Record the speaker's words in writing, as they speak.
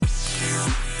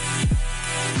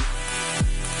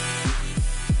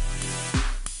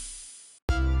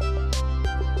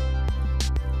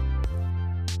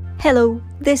Hello,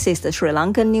 this is the Sri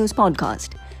Lankan News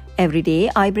Podcast. Every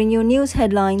day I bring you news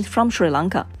headlines from Sri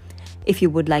Lanka. If you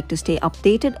would like to stay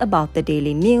updated about the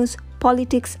daily news,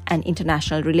 politics, and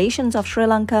international relations of Sri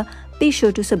Lanka, be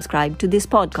sure to subscribe to this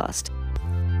podcast.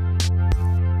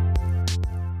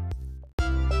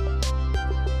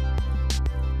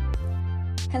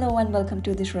 Hello and welcome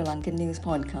to the Sri Lankan News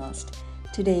Podcast.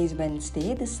 Today is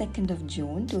Wednesday, the 2nd of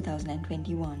June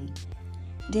 2021.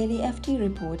 Daily FT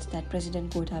reports that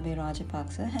President Gotabaya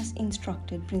Rajapaksa has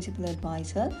instructed Principal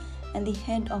Advisor and the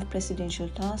Head of Presidential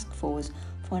Task Force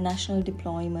for National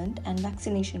Deployment and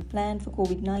Vaccination Plan for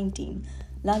COVID-19,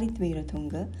 Lalit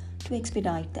Weerathunga, to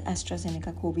expedite the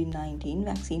AstraZeneca COVID-19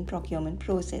 vaccine procurement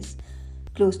process.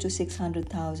 Close to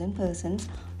 600,000 persons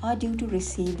are due to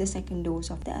receive the second dose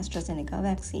of the AstraZeneca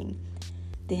vaccine.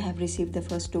 They have received the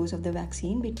first dose of the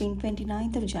vaccine between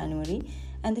 29th of January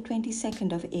and the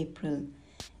 22nd of April.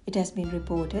 It has been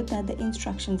reported that the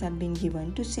instructions have been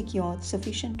given to secure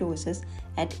sufficient doses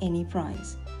at any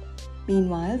price.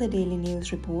 Meanwhile, the Daily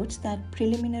News reports that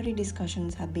preliminary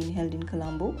discussions have been held in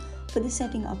Colombo for the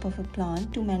setting up of a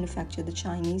plant to manufacture the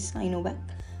Chinese Sinovac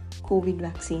COVID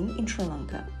vaccine in Sri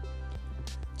Lanka.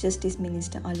 Justice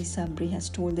Minister Ali Sabri has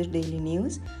told the Daily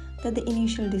News that the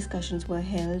initial discussions were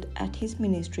held at his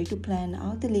ministry to plan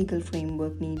out the legal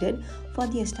framework needed for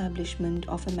the establishment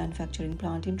of a manufacturing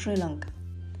plant in Sri Lanka.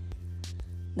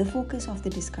 The focus of the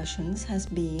discussions has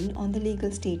been on the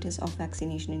legal status of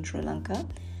vaccination in Sri Lanka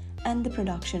and the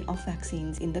production of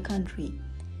vaccines in the country.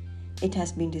 It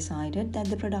has been decided that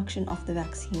the production of the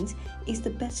vaccines is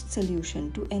the best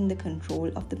solution to end the control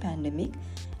of the pandemic,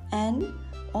 and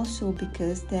also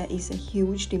because there is a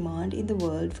huge demand in the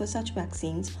world for such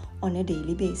vaccines on a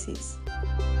daily basis.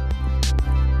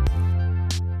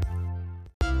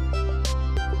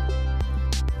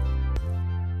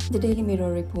 The Daily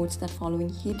Mirror reports that following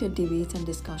heated debates and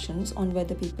discussions on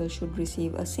whether people should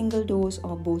receive a single dose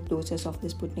or both doses of the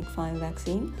Sputnik V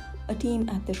vaccine, a team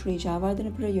at the Sri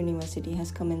Javardhanapura University has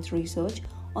commenced research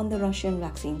on the Russian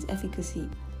vaccine's efficacy.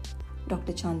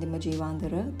 Dr. Chandima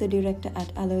Jeevandhara, the director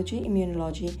at Allergy,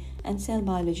 Immunology and Cell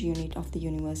Biology Unit of the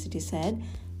university, said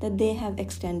that they have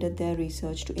extended their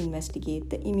research to investigate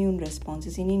the immune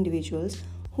responses in individuals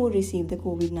who receive the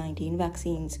COVID-19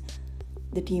 vaccines.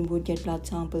 The team would get blood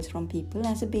samples from people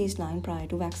as a baseline prior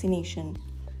to vaccination.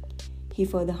 He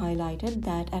further highlighted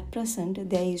that at present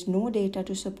there is no data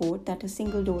to support that a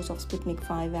single dose of Sputnik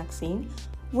V vaccine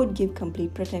would give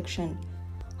complete protection.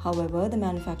 However, the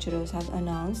manufacturers have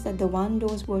announced that the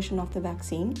one-dose version of the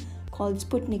vaccine, called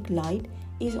Sputnik Light,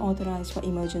 is authorized for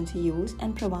emergency use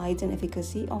and provides an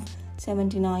efficacy of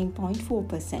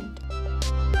 79.4%.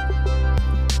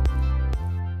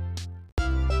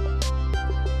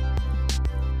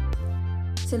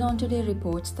 Ceylon Today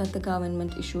reports that the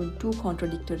government issued two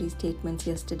contradictory statements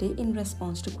yesterday in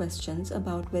response to questions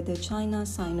about whether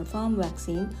China's Sinopharm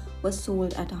vaccine was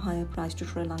sold at a higher price to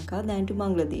Sri Lanka than to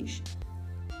Bangladesh.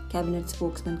 Cabinet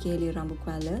spokesman Keheliya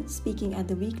Rambukwala, speaking at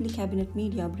the weekly cabinet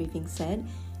media briefing, said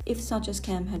if such a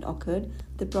scam had occurred,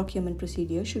 the procurement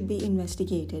procedure should be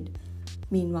investigated.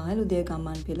 Meanwhile, Udaya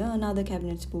Gammanpilla, another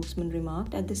cabinet spokesman,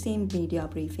 remarked at the same media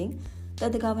briefing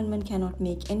that the government cannot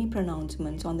make any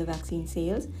pronouncements on the vaccine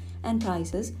sales and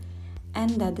prices,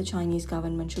 and that the Chinese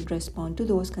government should respond to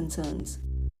those concerns.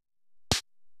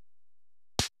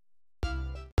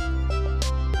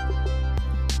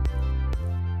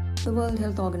 The World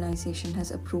Health Organization has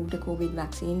approved a COVID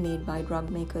vaccine made by drug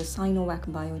maker Sinovac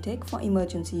Biotech for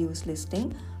emergency use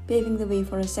listing, paving the way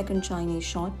for a second Chinese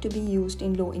shot to be used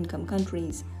in low-income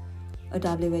countries. A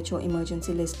WHO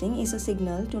emergency listing is a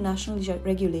signal to national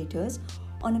regulators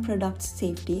on a product's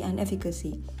safety and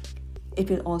efficacy. It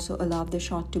will also allow the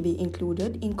shot to be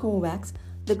included in COVAX,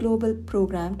 the global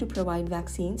program to provide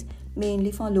vaccines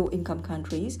mainly for low-income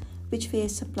countries, which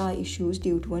face supply issues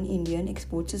due to an Indian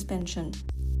export suspension.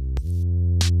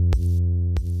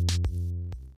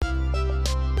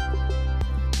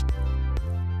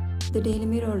 The Daily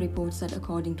Mirror reports that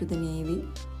according to the Navy,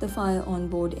 the fire on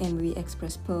board MV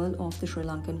Express Pearl off the Sri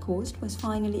Lankan coast was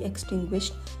finally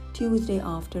extinguished Tuesday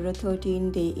after a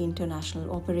 13-day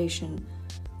international operation.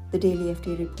 The Daily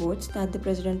FT reports that the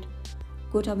President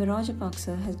Gotabaya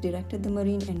Rajapaksa has directed the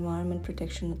Marine Environment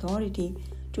Protection Authority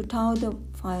to tow the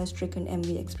fire-stricken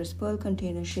MV Express Pearl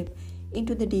container ship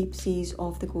into the deep seas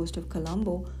off the coast of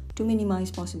Colombo to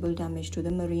minimize possible damage to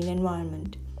the marine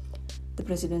environment. The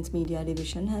President's Media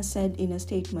Division has said in a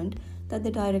statement that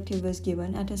the directive was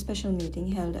given at a special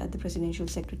meeting held at the Presidential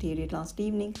Secretariat last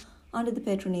evening under the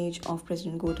patronage of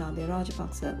President Gotabaya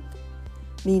Rajapaksa.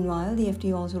 Meanwhile, the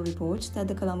FT also reports that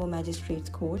the Colombo Magistrates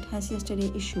Court has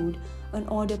yesterday issued an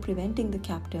order preventing the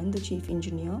captain, the chief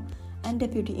engineer, and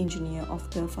deputy engineer of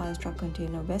the fire truck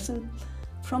container vessel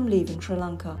from leaving Sri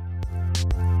Lanka.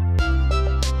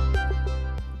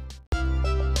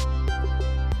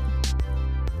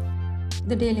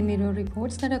 The Daily Mirror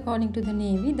reports that according to the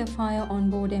Navy, the fire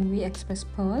on board MV Express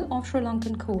Pearl off Sri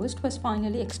Lankan coast was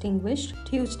finally extinguished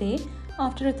Tuesday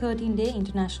after a 13-day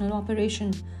international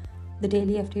operation. The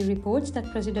Daily FT reports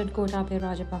that President Gotabaya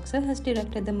Rajapaksa has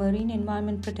directed the Marine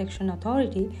Environment Protection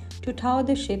Authority to tow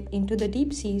the ship into the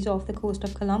deep seas off the coast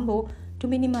of Colombo to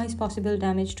minimize possible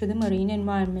damage to the marine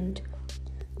environment.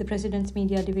 The President's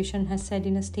media division has said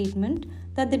in a statement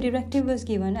that the directive was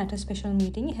given at a special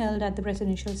meeting held at the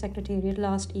Presidential Secretariat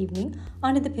last evening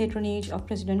under the patronage of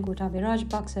President Gotabaya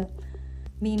Rajapaksa.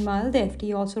 Meanwhile, the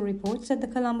FT also reports that the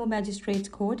Colombo Magistrates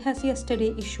Court has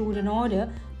yesterday issued an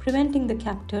order preventing the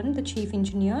captain, the chief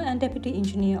engineer, and deputy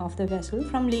engineer of the vessel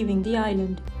from leaving the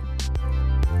island.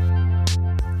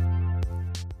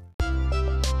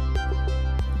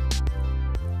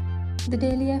 The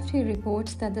Daily FT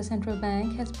reports that the central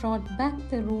bank has brought back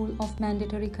the rule of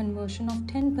mandatory conversion of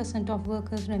 10% of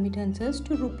workers' remittances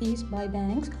to rupees by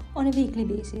banks on a weekly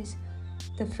basis.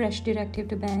 The fresh directive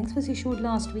to banks was issued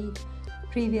last week.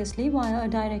 Previously, via a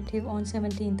directive on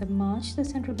 17th of March, the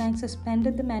central bank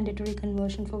suspended the mandatory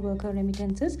conversion for worker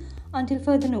remittances until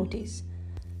further notice.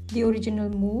 The original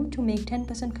move to make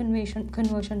 10%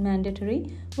 conversion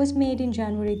mandatory was made in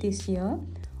January this year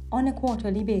on a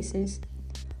quarterly basis.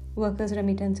 Workers'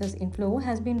 remittances inflow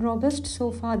has been robust so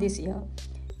far this year.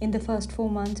 In the first 4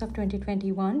 months of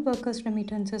 2021, workers'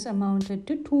 remittances amounted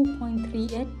to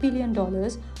 $2.38 billion,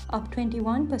 up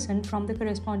 21% from the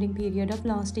corresponding period of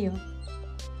last year.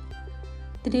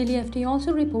 The Daily FT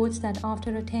also reports that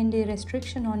after a 10-day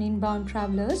restriction on inbound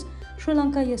travellers, Sri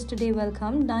Lanka yesterday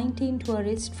welcomed 19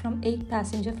 tourists from 8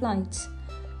 passenger flights.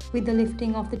 With the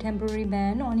lifting of the temporary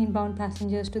ban on inbound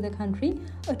passengers to the country,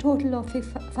 a total of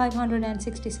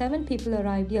 567 people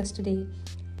arrived yesterday.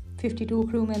 52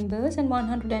 crew members and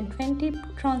 120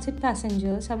 transit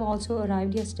passengers have also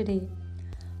arrived yesterday.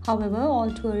 However,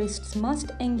 all tourists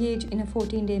must engage in a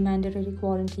 14-day mandatory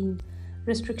quarantine.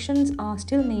 Restrictions are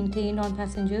still maintained on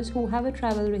passengers who have a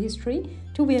travel history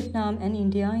to Vietnam and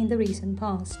India in the recent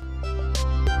past.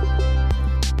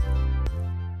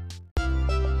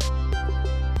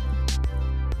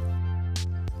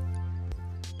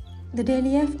 The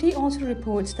Daily FT also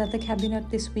reports that the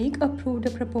Cabinet this week approved a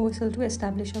proposal to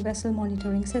establish a vessel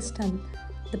monitoring system.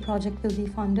 The project will be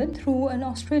funded through an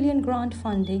Australian grant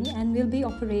funding and will be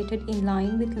operated in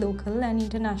line with local and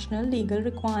international legal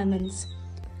requirements.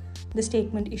 The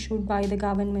statement issued by the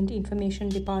Government Information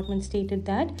Department stated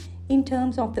that, in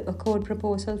terms of the Accord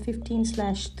Proposal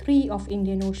 15/3 of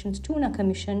Indian Ocean's Tuna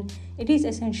Commission, it is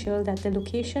essential that the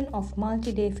location of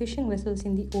multi-day fishing vessels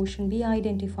in the ocean be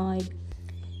identified.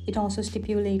 It also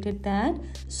stipulated that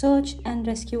search and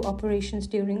rescue operations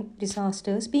during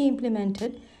disasters be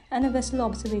implemented and a vessel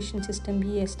observation system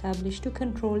be established to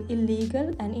control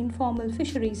illegal and informal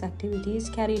fisheries activities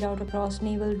carried out across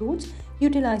naval routes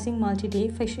utilizing multi-day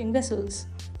fishing vessels.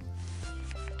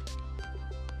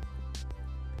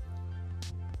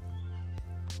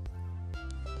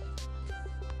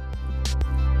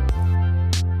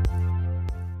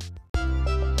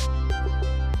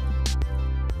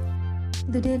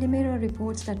 The Daily Mirror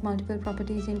reports that multiple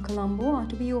properties in Colombo are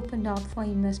to be opened up for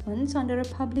investments under a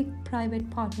public-private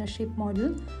partnership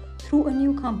model through a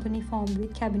new company formed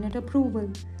with Cabinet approval.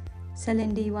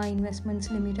 Selendiva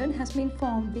Investments Limited has been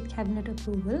formed with Cabinet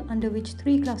approval, under which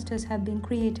 3 clusters have been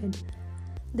created.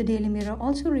 The Daily Mirror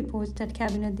also reports that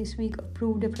Cabinet this week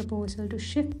approved a proposal to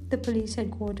shift the police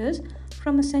headquarters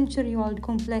from a century-old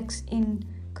complex in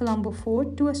Colombo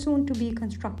Fort to a soon-to-be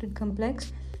constructed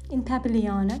complex in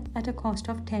Papiliana at a cost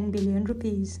of 10 billion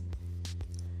rupees.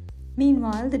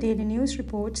 Meanwhile, the Daily News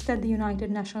reports that the United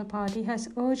National Party has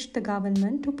urged the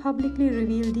government to publicly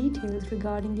reveal details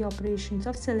regarding the operations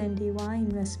of Selendiva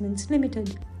Investments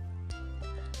Limited.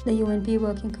 The UNP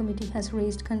Working Committee has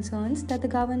raised concerns that the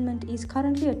government is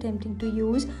currently attempting to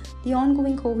use the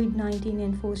ongoing COVID-19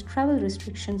 enforced travel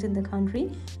restrictions in the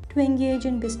country to engage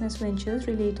in business ventures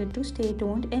related to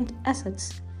state-owned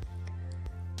assets.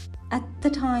 At the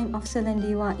time of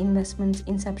Selendiva Investments'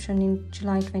 inception in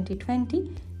July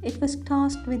 2020, it was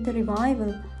tasked with the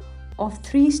revival of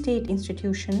 3 state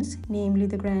institutions, namely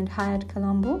the Grand Hyatt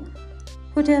Colombo,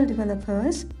 Hotel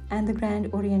Developers, and the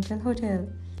Grand Oriental Hotel.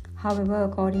 However,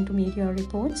 according to media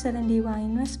reports, Selendiva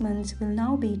Investments will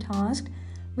now be tasked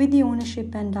with the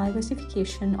ownership and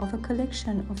diversification of a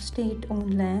collection of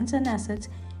state-owned lands and assets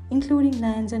including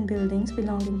lands and buildings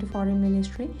belonging to Foreign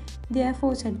Ministry, the Air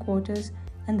Force Headquarters,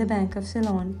 and the Bank of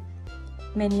Ceylon.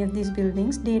 Many of these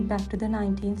buildings date back to the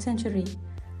 19th century.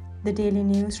 The Daily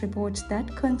News reports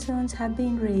that concerns have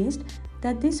been raised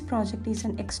that this project is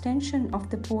an extension of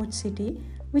the port city,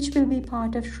 which will be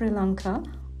part of Sri Lanka,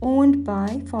 owned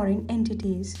by foreign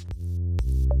entities.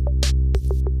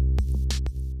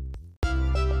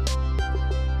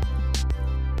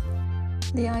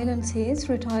 The island says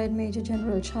retired Major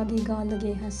General Chagi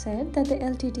Galage has said that the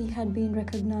LTT had been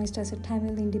recognized as a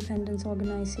Tamil independence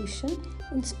organization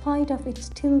in spite of it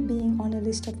still being on a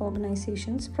list of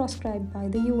organizations proscribed by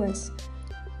the US.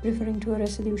 Referring to a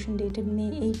resolution dated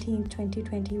May 18,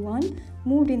 2021,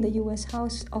 moved in the US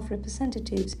House of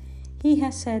Representatives, he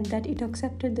has said that it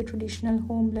accepted the traditional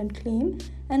homeland claim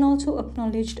and also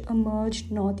acknowledged a merged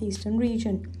northeastern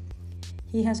region.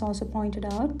 He has also pointed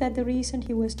out that the recent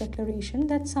US declaration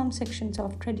that some sections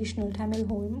of traditional Tamil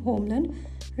homeland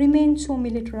remained so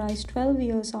militarized 12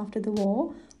 years after the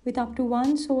war, with up to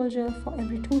one soldier for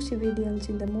every 2 civilians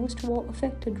in the most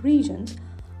war-affected regions,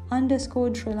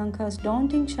 underscored Sri Lanka's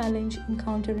daunting challenge in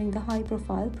countering the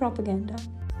high-profile propaganda.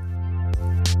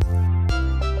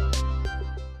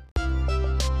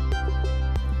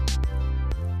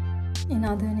 In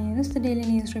other news, the Daily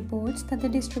News reports that the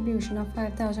distribution of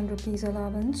 5,000 rupees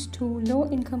allowance to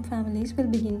low-income families will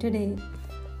begin today.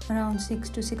 Around 6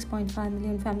 to 6.5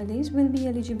 million families will be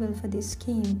eligible for this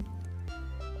scheme.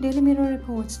 Daily Mirror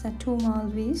reports that 2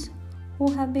 Malvis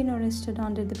who have been arrested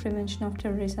under the Prevention of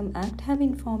Terrorism Act have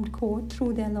informed court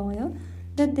through their lawyer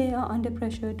that they are under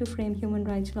pressure to frame human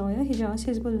rights lawyer Hijaz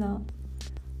Hizbullah.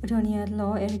 Attorney at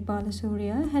law Eric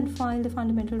Balasuriya had filed a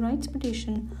fundamental rights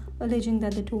petition alleging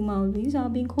that the 2 Maulvis are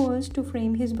being coerced to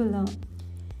frame Hizbullah.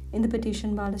 In the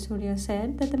petition, Balasuriya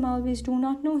said that the Maulvis do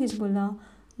not know Hizbullah,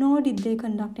 nor did they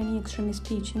conduct any extremist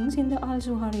teachings in the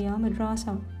Al-Zuhariya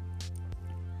Madrasa.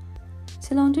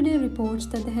 Ceylon Today reports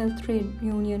that the Health Trade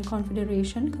Union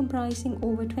Confederation, comprising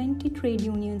over 20 trade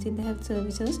unions in the health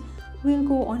services, will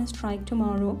go on a strike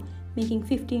tomorrow, making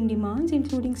 15 demands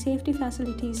including safety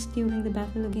facilities during the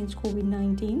battle against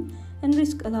COVID-19 and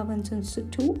risk allowances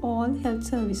to all health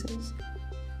services.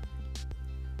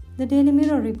 The Daily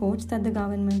Mirror reports that the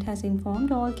government has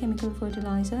informed all chemical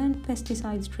fertilizer and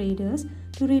pesticides traders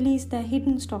to release their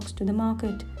hidden stocks to the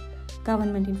market.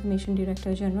 Government Information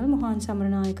Director General Mohan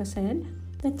Samaranayaka said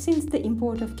that since the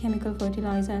import of chemical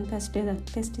fertilizer and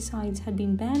pesticides had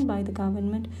been banned by the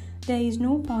government, there is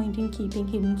no point in keeping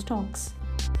hidden stocks.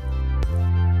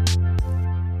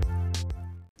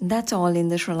 That's all in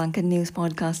the Sri Lankan News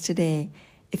Podcast today.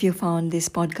 If you found this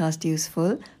podcast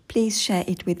useful, please share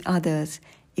it with others.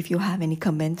 If you have any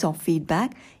comments or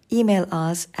feedback, email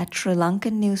us at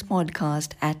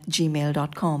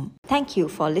srilankannewspodcast@gmail.com. Thank you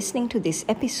for listening to this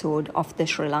episode of the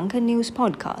Sri Lankan News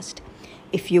Podcast.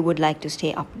 If you would like to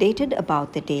stay updated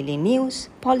about the daily news,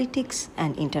 politics,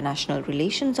 and international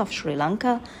relations of Sri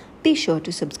Lanka, be sure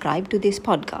to subscribe to this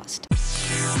podcast.